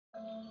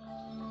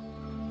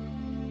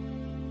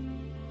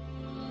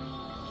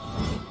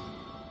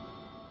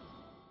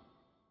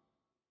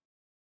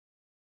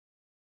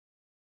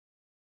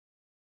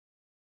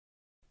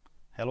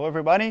Hello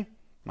everybody,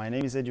 my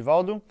name is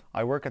Edivaldo,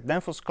 I work at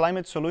Danfoss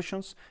Climate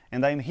Solutions,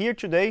 and I'm here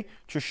today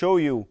to show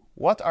you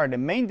what are the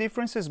main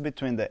differences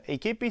between the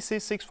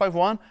AKPC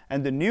 651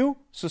 and the new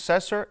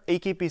successor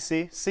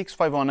AKPC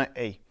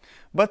 651A.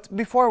 But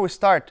before we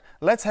start,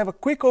 let's have a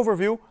quick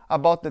overview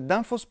about the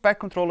Danfoss pack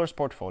controllers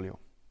portfolio.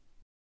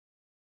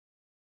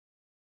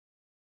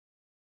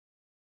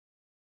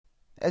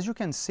 As you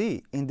can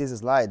see in this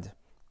slide,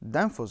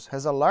 Danfoss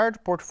has a large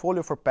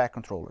portfolio for pack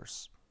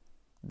controllers.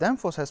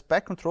 Danfoss has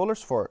pack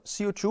controllers for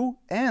CO2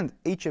 and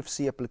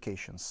HFC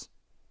applications.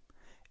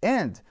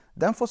 And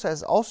Danfoss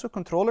has also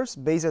controllers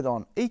based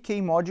on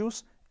AK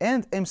modules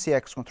and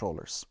MCX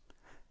controllers.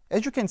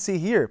 As you can see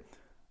here,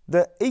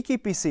 the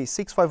AKPC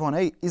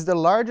 651A is the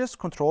largest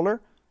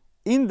controller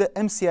in the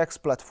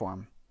MCX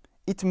platform.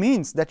 It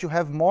means that you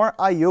have more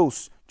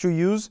IOs to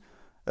use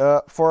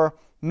for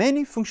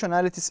many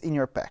functionalities in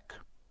your pack.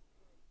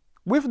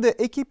 With the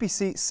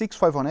AKPC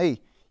 651A,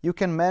 you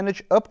can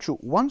manage up to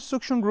one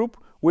suction group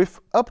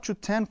with up to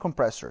 10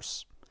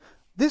 compressors.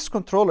 This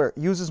controller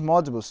uses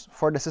MODBUS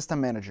for the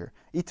system manager.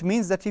 It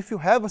means that if you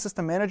have a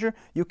system manager,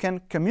 you can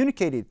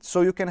communicate it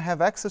so you can have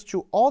access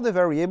to all the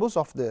variables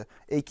of the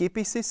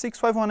AKPC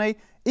 651A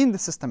in the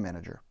system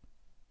manager.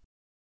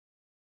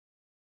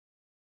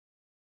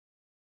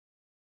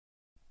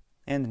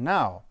 And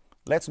now,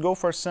 let's go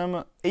for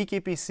some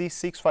AKPC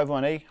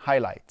 651A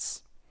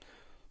highlights.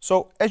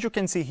 So, as you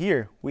can see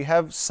here, we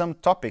have some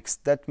topics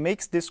that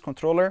makes this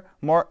controller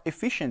more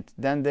efficient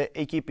than the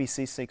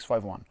AKPC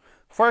 651.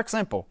 For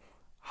example,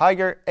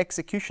 higher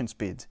execution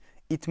speed.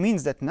 It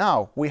means that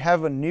now we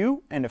have a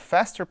new and a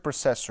faster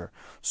processor.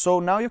 So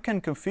now you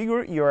can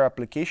configure your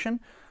application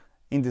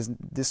in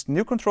this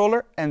new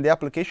controller and the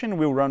application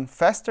will run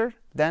faster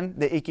than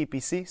the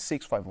AKPC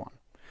 651.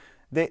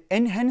 The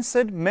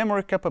enhanced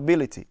memory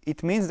capability.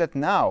 It means that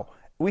now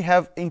we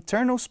have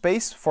internal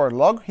space for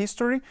log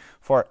history,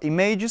 for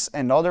images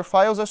and other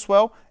files as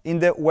well in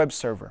the web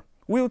server.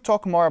 We'll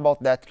talk more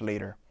about that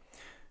later.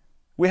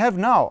 We have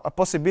now a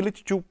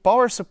possibility to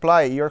power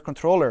supply your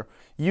controller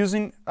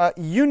using a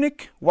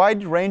unique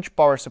wide-range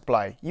power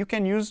supply. You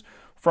can use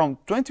from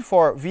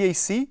 24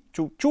 VAC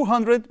to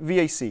 200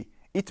 VAC.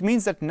 It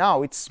means that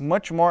now it's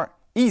much more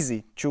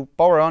easy to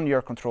power on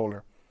your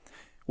controller.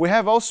 We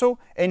have also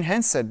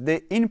enhanced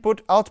the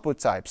input-output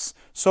types.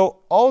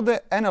 So all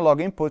the analog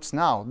inputs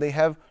now, they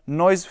have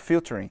noise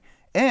filtering.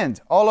 And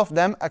all of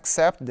them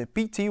accept the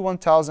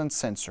PT1000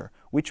 sensor,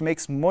 which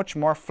makes much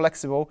more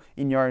flexible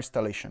in your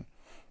installation.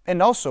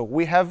 And also,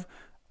 we have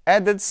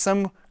added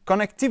some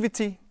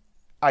connectivity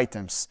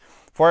items.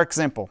 For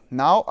example,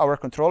 now our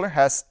controller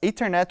has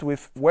Ethernet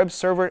with web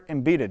server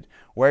embedded,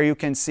 where you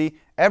can see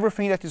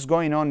everything that is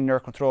going on in your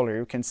controller.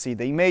 You can see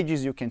the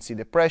images, you can see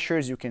the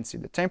pressures, you can see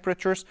the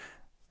temperatures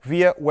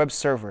via web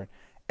server.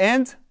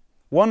 And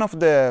one of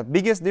the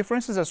biggest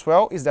differences as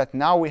well is that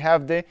now we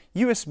have the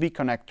USB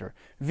connector.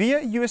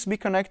 Via USB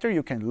connector,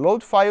 you can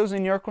load files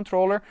in your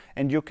controller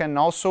and you can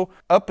also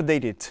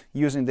update it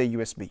using the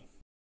USB.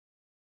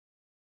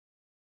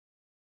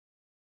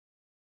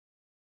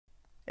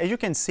 As you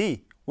can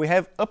see, we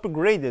have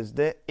upgraded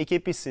the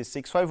AKPC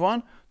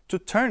 651 to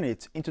turn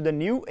it into the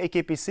new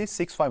AKPC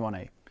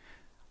 651A.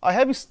 I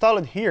have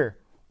installed here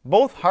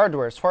both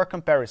hardwares for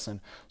comparison.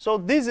 So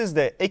this is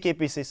the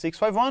AKPC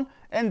 651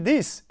 and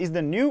this is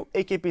the new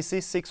AKPC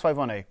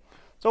 651A.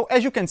 So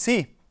as you can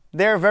see,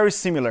 they are very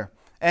similar.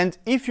 And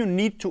if you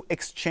need to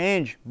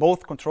exchange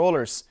both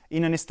controllers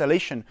in an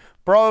installation,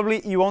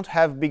 probably you won't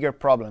have bigger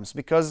problems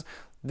because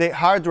the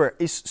hardware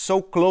is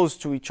so close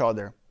to each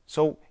other.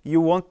 So you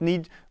won't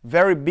need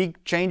very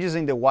big changes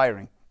in the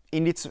wiring,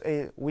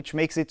 which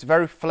makes it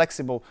very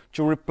flexible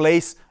to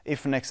replace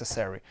if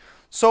necessary.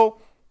 So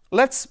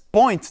let's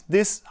point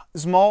these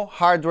small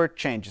hardware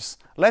changes.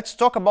 Let's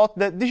talk about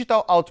the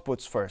digital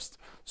outputs first.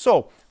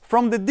 So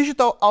from the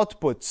digital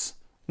outputs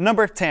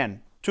number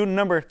 10 to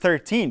number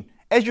 13,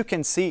 as you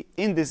can see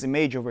in this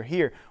image over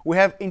here, we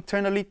have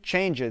internally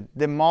changed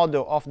the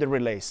model of the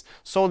relays.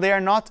 So they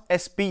are not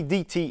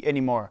SPDT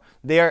anymore,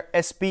 they are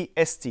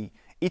SPST.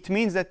 It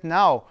means that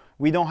now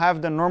we don't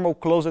have the normal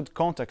closed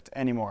contact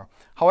anymore.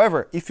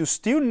 However, if you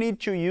still need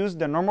to use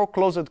the normal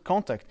closed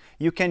contact,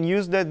 you can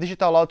use the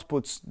digital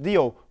outputs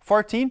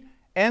DO14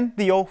 and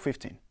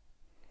DO15.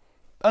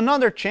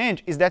 Another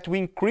change is that we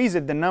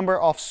increased the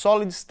number of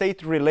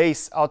solid-state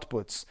relays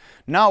outputs.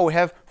 Now we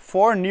have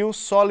 4 new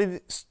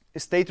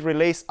solid-state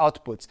relays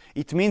outputs.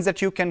 It means that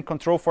you can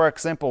control, for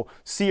example,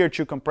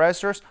 CR2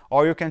 compressors,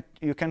 or you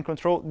can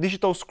control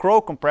digital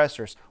scroll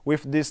compressors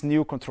with this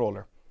new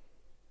controller.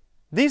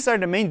 These are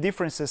the main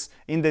differences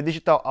in the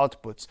digital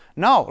outputs.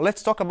 Now,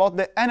 let's talk about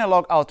the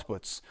analog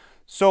outputs.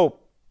 So,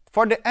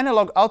 for the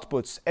analog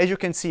outputs, as you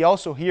can see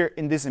also here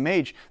in this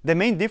image, the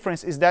main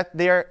difference is that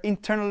they are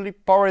internally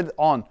powered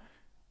on.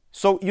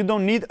 So, you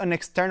don't need an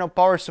external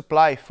power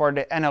supply for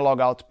the analog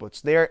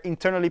outputs. They are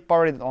internally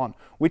powered on,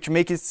 which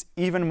makes it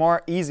even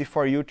more easy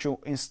for you to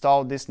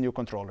install this new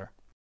controller.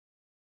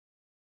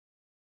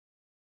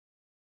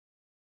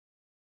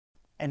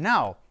 And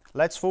now,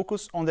 let's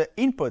focus on the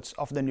inputs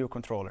of the new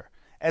controller.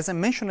 As I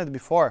mentioned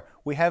before,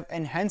 we have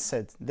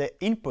enhanced the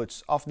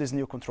inputs of this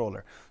new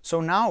controller.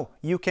 So now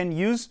you can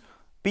use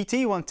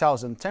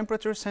PT1000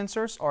 temperature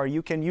sensors, or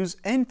you can use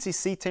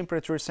NTC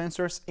temperature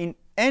sensors in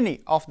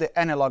any of the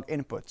analog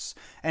inputs.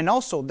 And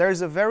also there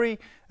is a very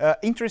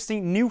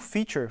interesting new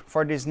feature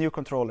for this new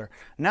controller.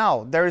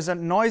 Now there is a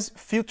noise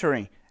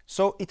filtering.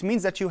 So it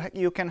means that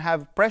you can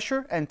have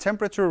pressure and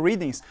temperature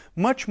readings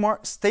much more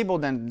stable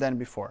than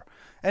before.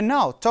 And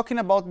now, talking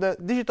about the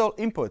digital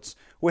inputs,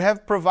 we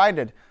have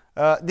provided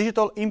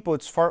digital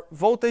inputs for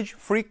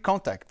voltage-free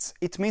contacts.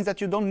 It means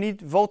that you don't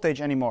need voltage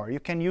anymore. You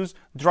can use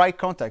dry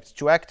contacts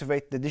to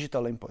activate the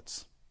digital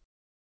inputs.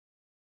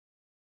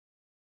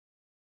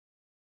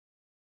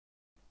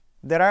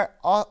 There are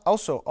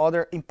also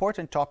other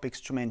important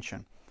topics to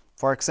mention.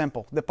 For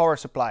example, the power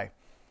supply.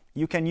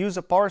 You can use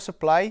a power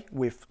supply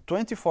with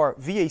 24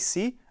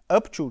 VAC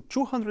up to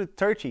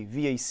 230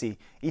 VAC.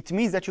 It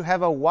means that you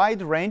have a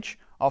wide range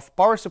of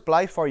power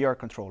supply for your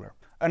controller.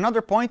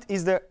 Another point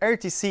is the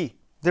RTC,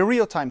 the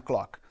real-time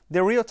clock.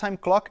 The real-time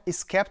clock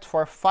is kept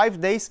for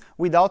 5 days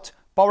without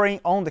powering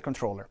on the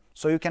controller.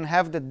 So you can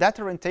have the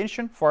data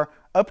retention for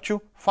up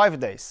to 5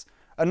 days.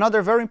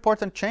 Another very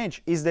important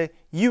change is the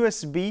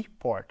USB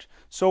port.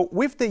 So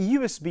with the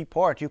USB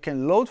port, you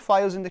can load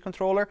files in the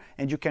controller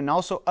and you can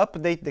also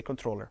update the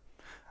controller.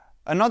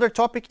 Another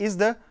topic is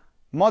the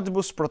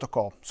MODBUS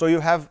protocol. So you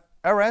have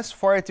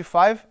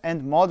RS-485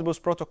 and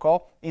MODBUS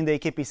protocol in the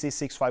AKPC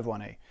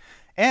 651A.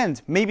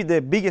 And maybe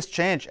the biggest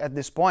change at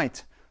this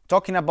point,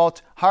 talking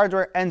about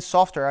hardware and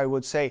software, I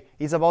would say,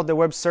 is about the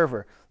web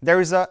server.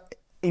 There is an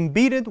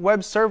embedded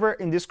web server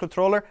in this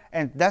controller,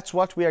 and that's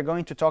what we are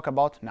going to talk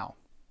about now.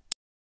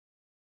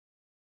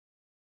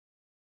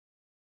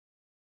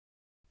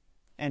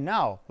 And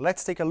now,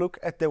 let's take a look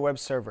at the web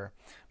server.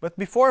 But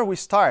before we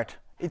start,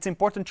 it's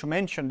important to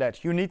mention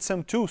that you need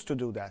some tools to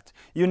do that.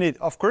 You need,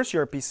 of course,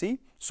 your PC,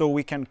 so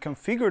we can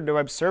configure the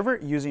web server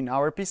using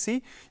our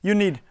PC. You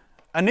need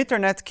an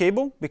Ethernet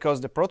cable, because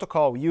the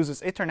protocol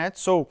uses Ethernet,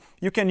 so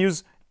you can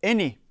use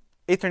any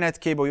Ethernet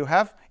cable you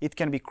have. It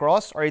can be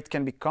cross or it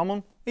can be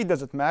common. It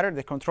doesn't matter.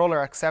 The controller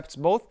accepts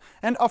both.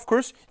 And of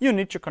course, you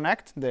need to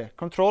connect the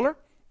controller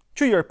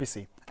to your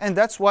PC. And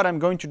that's what I'm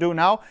going to do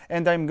now,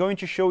 and I'm going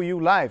to show you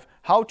live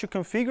how to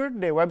configure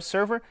the web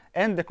server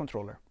and the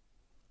controller.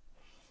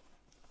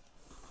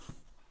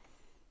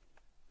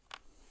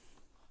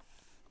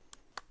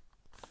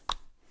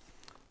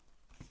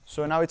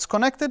 So now it's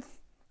connected,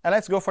 and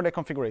let's go for the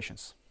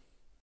configurations.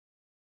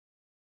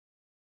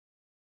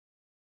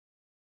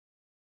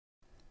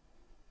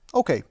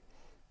 Okay,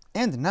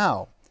 and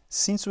now,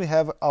 since we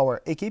have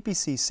our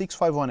AKPC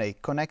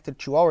 651A connected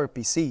to our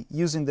PC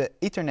using the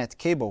Ethernet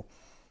cable,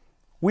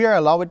 we are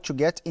allowed to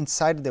get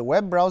inside the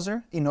web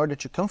browser in order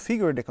to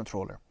configure the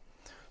controller.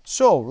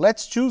 So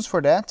let's choose for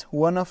that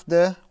one of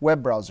the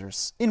web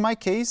browsers. In my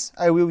case,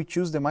 I will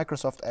choose the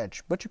Microsoft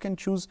Edge, but you can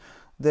choose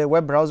the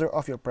web browser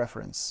of your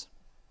preference.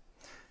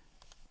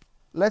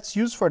 Let's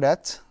use for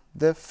that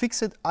the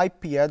fixed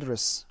IP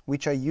address,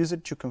 which I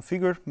used to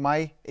configure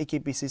my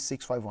AKPC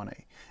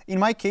 651A. In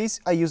my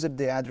case, I used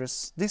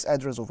this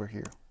address over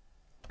here.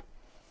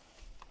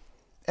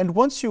 And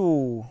once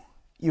you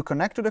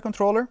connect to the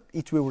controller,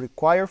 it will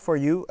require for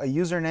you a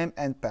username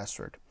and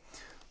password.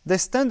 The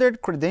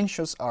standard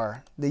credentials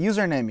are, the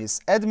username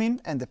is admin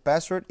and the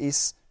password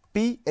is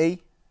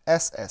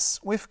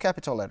PASS with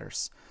capital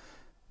letters.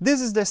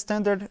 This is the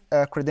standard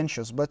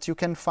credentials, but you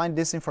can find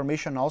this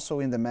information also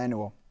in the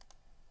manual.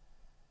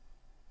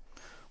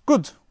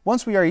 Good.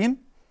 Once we are in,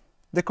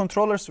 the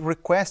controllers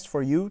request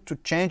for you to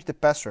change the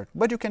password,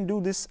 but you can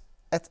do this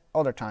at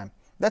other time.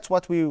 That's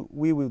what we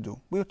will do.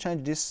 We'll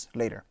change this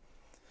later.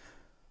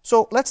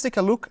 So let's take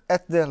a look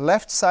at the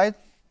left side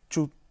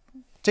to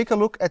take a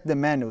look at the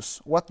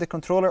menus, what the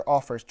controller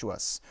offers to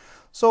us.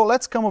 So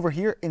let's come over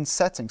here in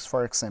settings,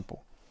 for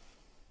example.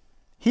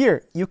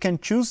 Here you can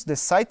choose the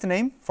site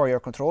name for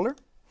your controller.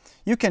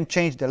 You can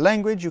change the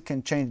language, you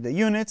can change the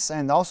units,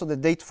 and also the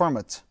date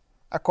format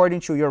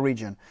according to your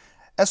region,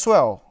 as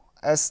well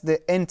as the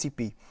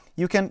NTP.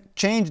 You can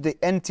change the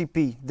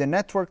NTP, the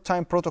network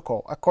time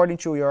protocol, according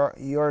to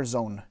your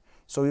zone.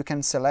 So you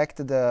can select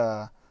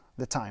the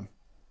time.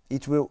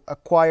 It will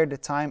acquire the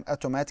time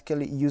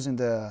automatically using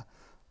the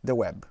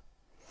web.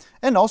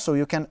 And also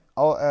you can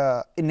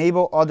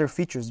enable other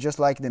features, just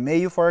like the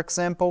mail, for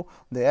example,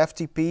 the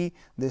FTP,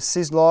 the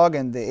syslog,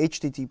 and the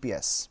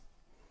HTTPS.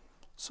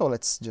 So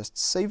let's just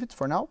save it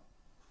for now.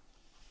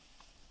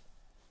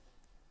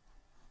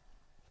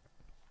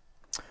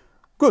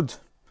 Good.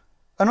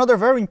 Another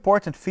very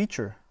important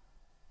feature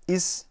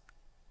is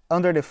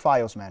under the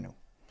Files menu.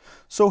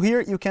 So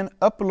here you can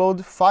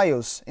upload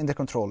files in the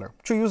controller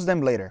to use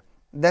them later.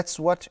 That's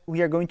what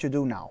we are going to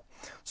do now.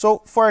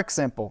 So, for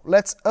example,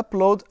 let's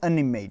upload an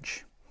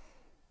image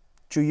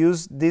to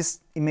use this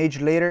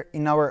image later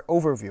in our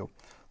overview.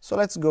 So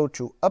let's go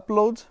to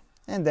Upload,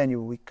 and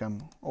then we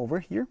come over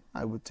here.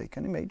 I would take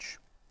an image,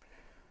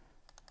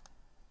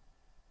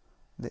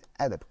 the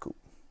Adapcool,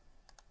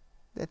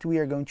 that we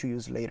are going to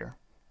use later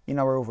in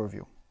our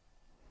overview.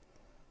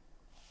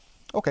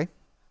 Okay,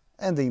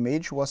 and the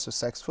image was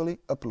successfully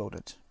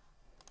uploaded.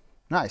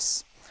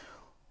 Nice.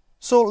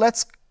 So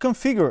let's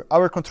configure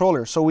our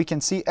controller so we can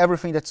see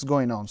everything that's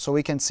going on. So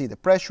we can see the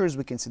pressures,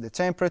 we can see the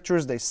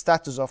temperatures, the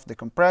status of the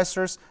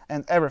compressors,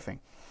 and everything.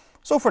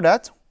 So for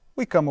that,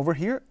 we come over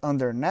here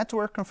under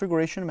Network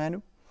Configuration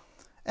menu,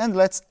 and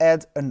let's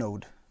add a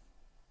node.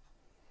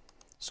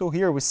 So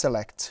here we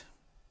select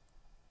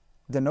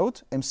the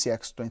node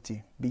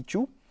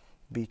MCX20B2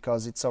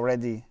 because it's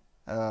already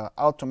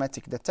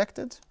automatic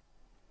detected.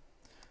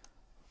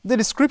 The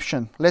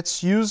description,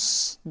 let's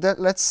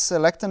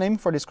select a name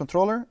for this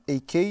controller,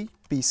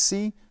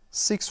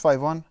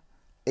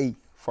 AKPC651A,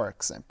 for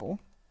example.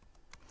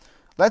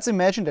 Let's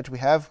imagine that we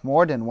have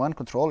more than one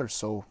controller,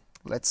 so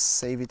let's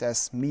save it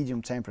as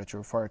medium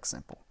temperature, for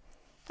example.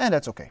 And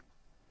that's okay.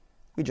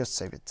 We just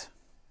save it.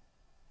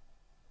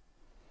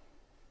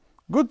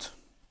 Good.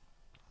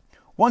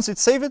 Once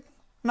it's saved,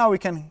 now we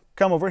can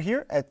come over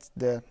here at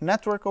the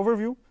network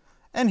overview,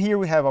 and here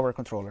we have our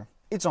controller.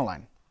 It's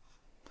online.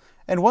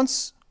 And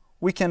once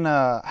we can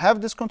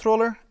have this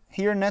controller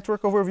here,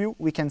 network overview,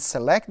 we can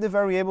select the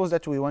variables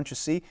that we want to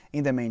see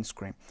in the main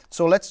screen.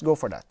 So let's go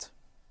for that.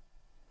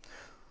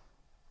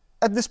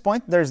 At this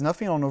point, there is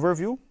nothing on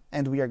overview,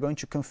 and we are going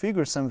to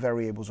configure some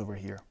variables over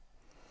here.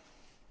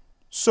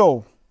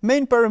 So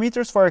main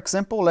parameters, for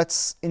example,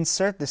 let's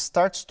insert the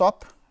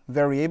start-stop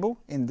variable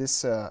in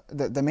this,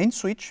 the main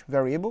switch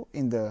variable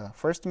in the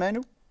first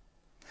menu.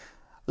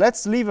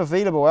 Let's leave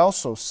available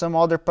also some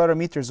other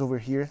parameters over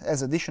here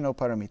as additional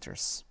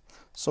parameters.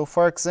 So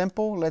for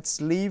example,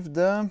 let's leave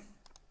the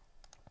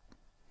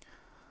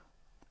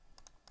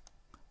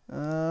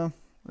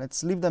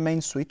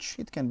main switch.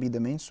 It can be the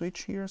main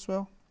switch here as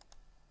well.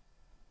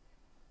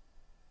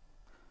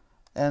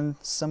 And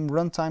some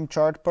runtime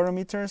chart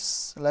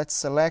parameters. Let's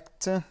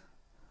select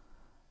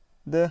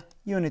the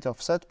unit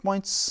of set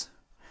points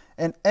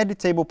and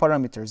editable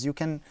parameters. You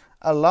can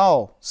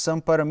allow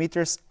some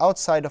parameters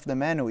outside of the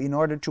menu in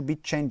order to be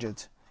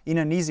changed in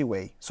an easy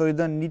way. So you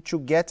don't need to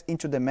get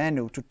into the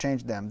menu to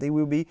change them. They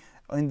will be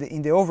in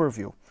the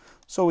overview.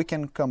 So we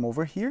can come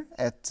over here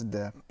at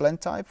the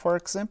plant type, for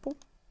example.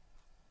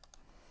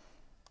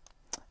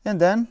 And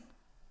then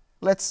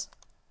let's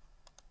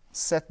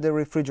set the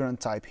refrigerant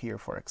type here,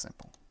 for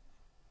example.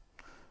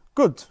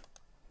 Good.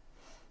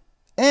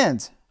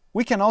 And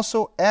we can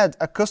also add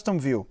a custom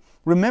view.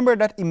 Remember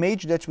that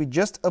image that we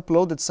just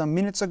uploaded some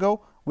minutes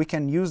ago? We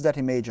can use that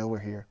image over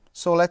here.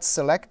 So let's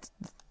select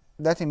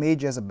that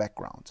image as a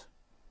background.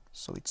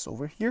 So it's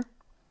over here.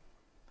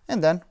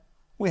 And then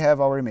we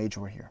have our image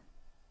over here.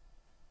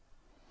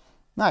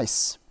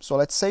 Nice. So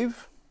let's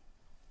save.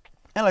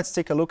 And let's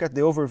take a look at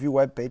the overview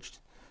web page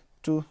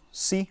to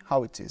see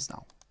how it is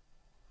now.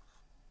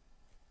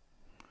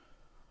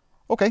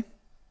 Okay.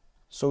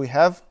 So we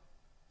have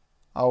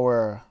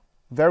our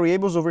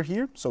variables over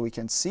here, so we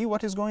can see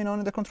what is going on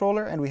in the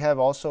controller, and we have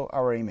also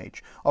our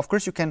image. Of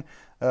course, you can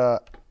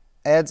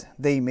add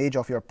the image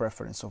of your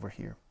preference over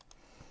here.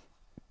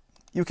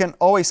 You can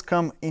always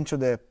come into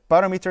the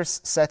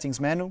parameters settings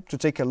menu to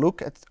take a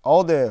look at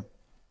all the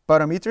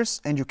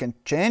parameters, and you can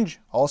change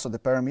also the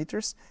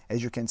parameters,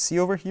 as you can see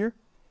over here.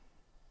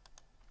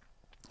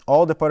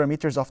 All the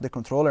parameters of the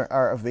controller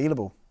are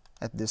available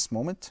at this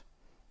moment,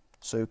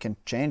 so you can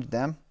change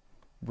them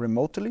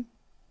remotely.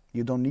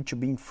 You don't need to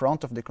be in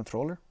front of the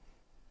controller,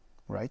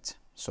 right?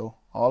 So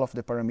all of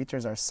the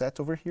parameters are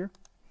set over here.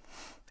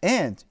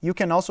 And you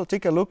can also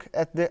take a look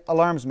at the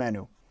alarms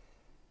menu.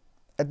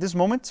 At this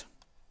moment,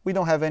 we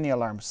don't have any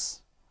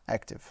alarms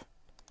active.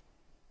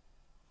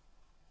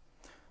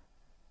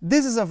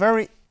 This is a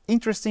very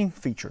interesting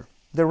feature,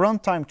 the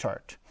runtime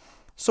chart.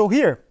 So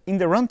here, in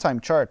the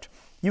runtime chart,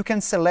 you can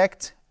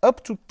select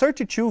up to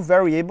 32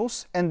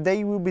 variables, and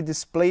they will be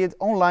displayed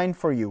online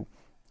for you.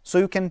 So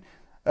you can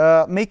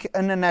make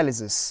an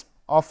analysis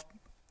of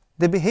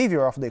the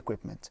behavior of the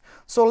equipment.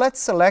 So let's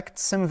select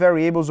some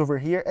variables over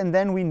here, and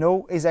then we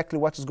know exactly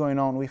what is going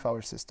on with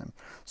our system.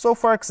 So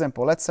for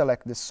example, let's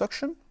select the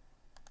suction.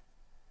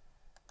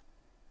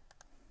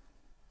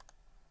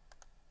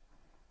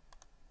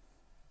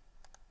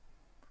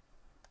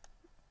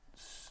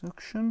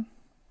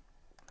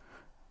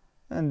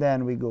 And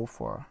then we go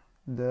for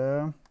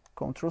the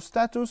control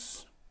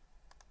status.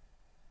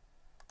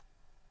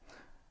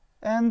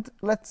 And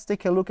let's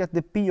take a look at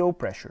the PO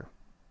pressure.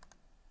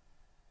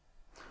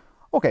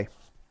 Okay,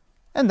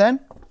 and then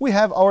we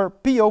have our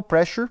PO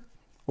pressure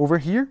over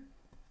here.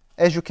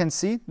 As you can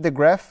see, the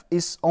graph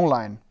is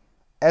online.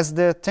 As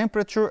the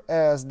temperature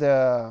and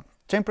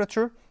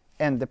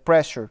the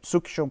pressure,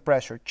 suction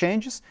pressure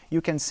changes,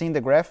 you can see in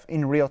the graph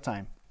in real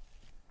time.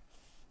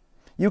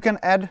 You can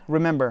add,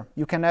 remember,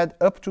 you can add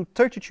up to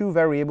 32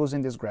 variables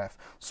in this graph.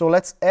 So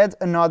let's add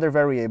another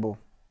variable.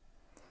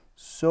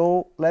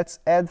 So let's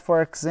add,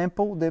 for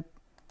example, the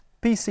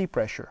PC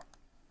pressure.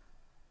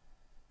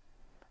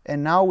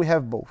 And now we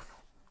have both.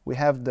 We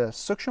have the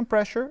suction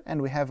pressure,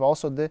 and we have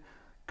also the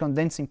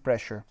condensing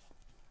pressure.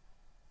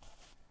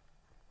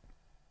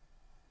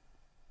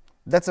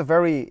 That's a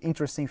very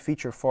interesting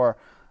feature for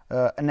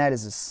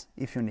analysis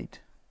if you need.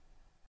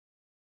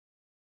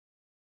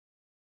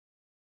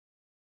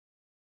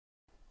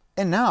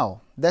 And now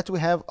that we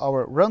have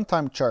our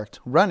runtime chart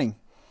running,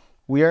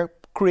 we are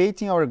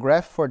creating our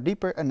graph for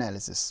deeper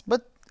analysis.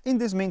 But in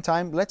this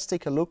meantime, let's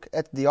take a look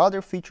at the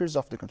other features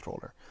of the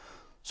controller.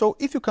 So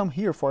if you come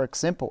here, for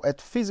example, at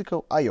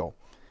physical I/O,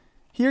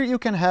 here you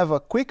can have a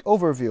quick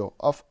overview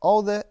of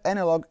all the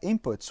analog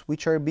inputs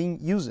which are being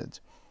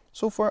used.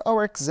 So for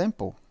our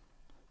example,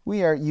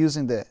 we are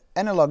using the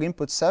analog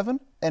input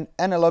 7 and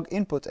analog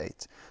input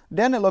 8.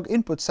 The analog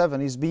input 7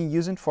 is being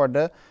used for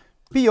the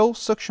PO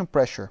suction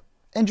pressure,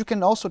 and you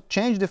can also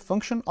change the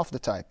function of the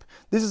type.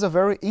 This is a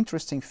very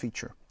interesting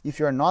feature if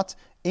you are not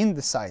in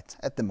the site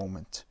at the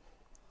moment.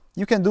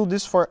 You can do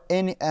this for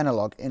any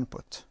analog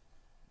input.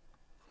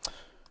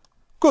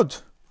 Good.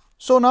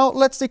 So now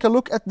let's take a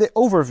look at the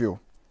overview,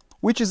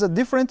 which is a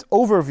different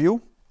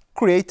overview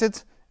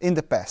created in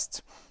the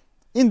past.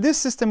 In this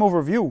system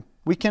overview,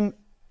 we can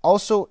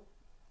also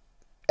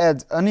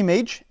add an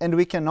image and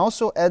we can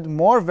also add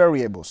more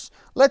variables.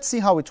 Let's see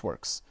how it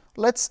works.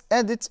 Let's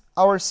edit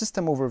our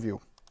system overview.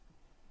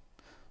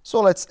 So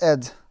let's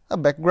add a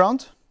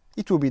background.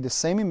 It will be the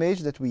same image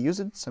that we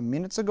used some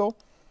minutes ago.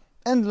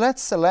 And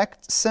let's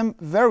select some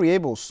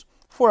variables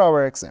for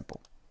our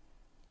example.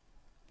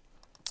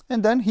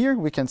 And then here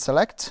we can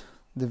select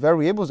the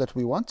variables that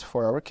we want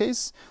for our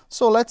case.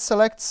 So let's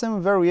select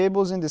some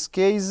variables, in this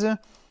case,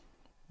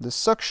 the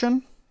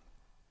suction,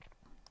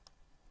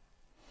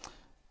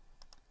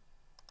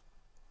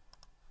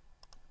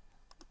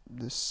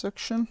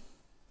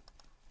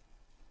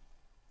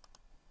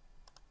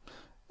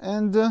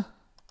 and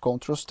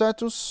control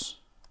status,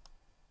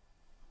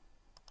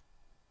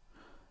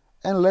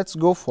 and let's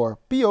go for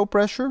PO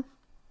pressure,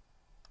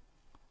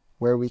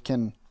 where we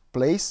can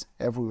place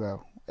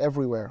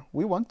everywhere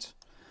we want,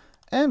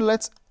 and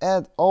let's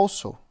add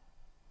also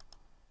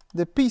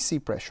the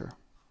PC pressure,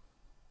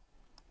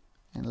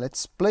 and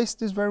let's place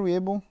this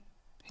variable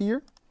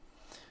here.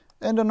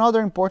 And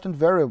another important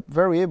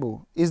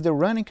variable is the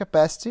running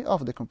capacity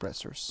of the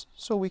compressors,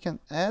 so we can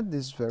add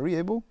this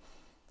variable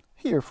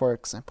here, for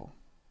example.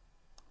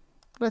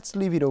 Let's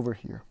leave it over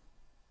here.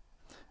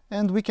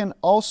 And we can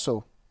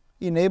also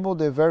enable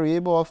the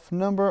variable of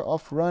number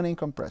of running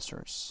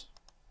compressors.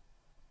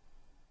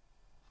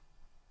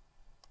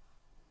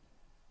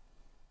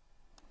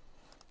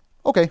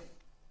 Okay,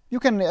 you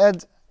can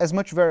add as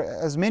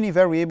many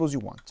variables you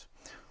want.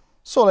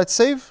 So let's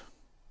save.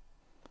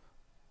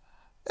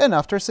 And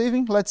after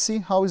saving, let's see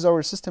how is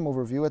our system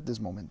overview at this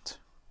moment.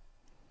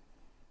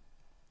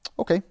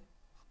 Okay,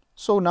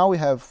 so now we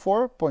have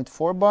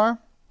 4.4 bar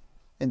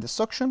in the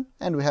suction,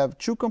 and we have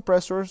 2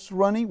 compressors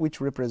running,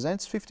 which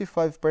represents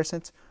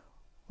 55%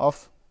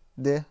 of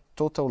the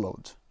total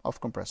load of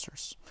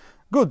compressors.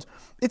 Good.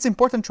 It's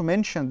important to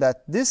mention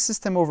that this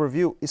system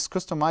overview is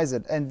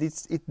customized, and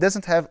it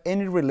doesn't have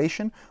any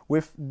relation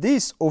with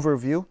this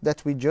overview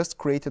that we just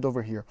created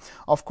over here.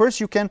 Of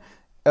course, you can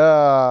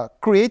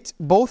create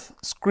both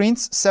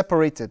screens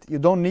separated. You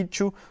don't need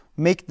to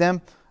make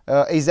them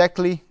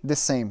exactly the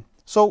same.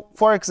 So,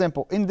 for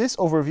example, in this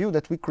overview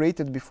that we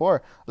created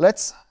before,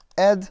 let's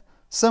add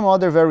some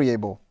other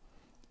variable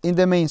in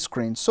the main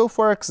screen. So,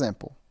 for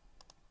example,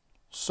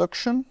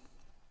 suction.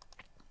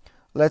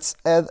 Let's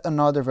add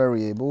another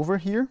variable over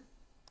here.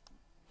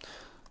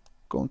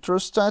 Control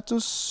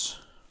status.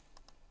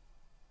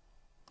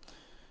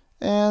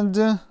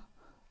 And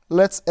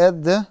let's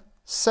add the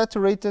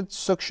saturated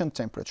suction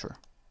temperature.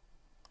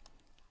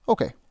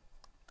 Okay,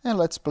 and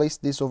let's place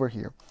this over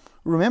here.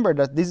 Remember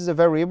that this is a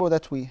variable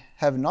that we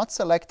have not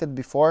selected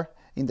before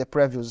in the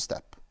previous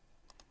step.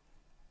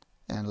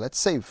 And let's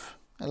save,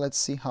 and let's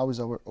see how is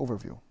our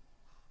overview.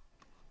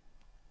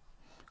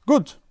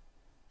 Good.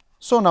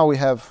 So now we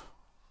have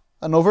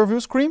an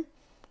overview screen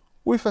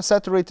with a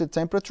saturated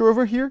temperature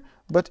over here,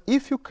 but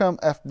if you come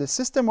at the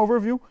system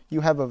overview,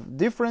 you have a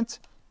different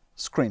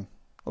screen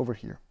over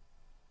here.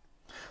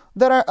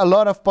 There are a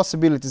lot of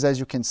possibilities, as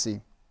you can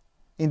see,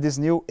 in this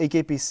new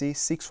AKPC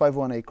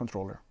 651A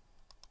controller.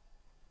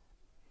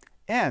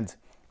 And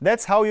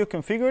that's how you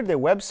configure the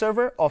web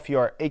server of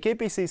your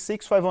AKPC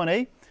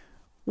 651A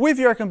with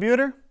your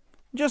computer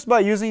just by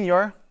using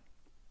your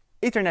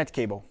Ethernet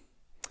cable.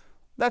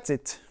 That's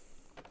it.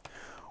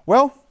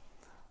 Well,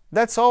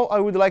 that's all I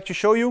would like to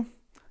show you.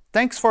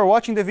 Thanks for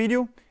watching the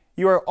video.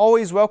 You are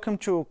always welcome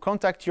to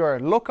contact your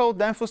local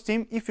Danfoss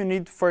team if you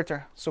need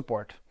further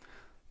support.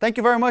 Thank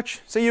you very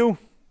much. See you.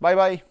 Bye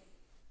bye.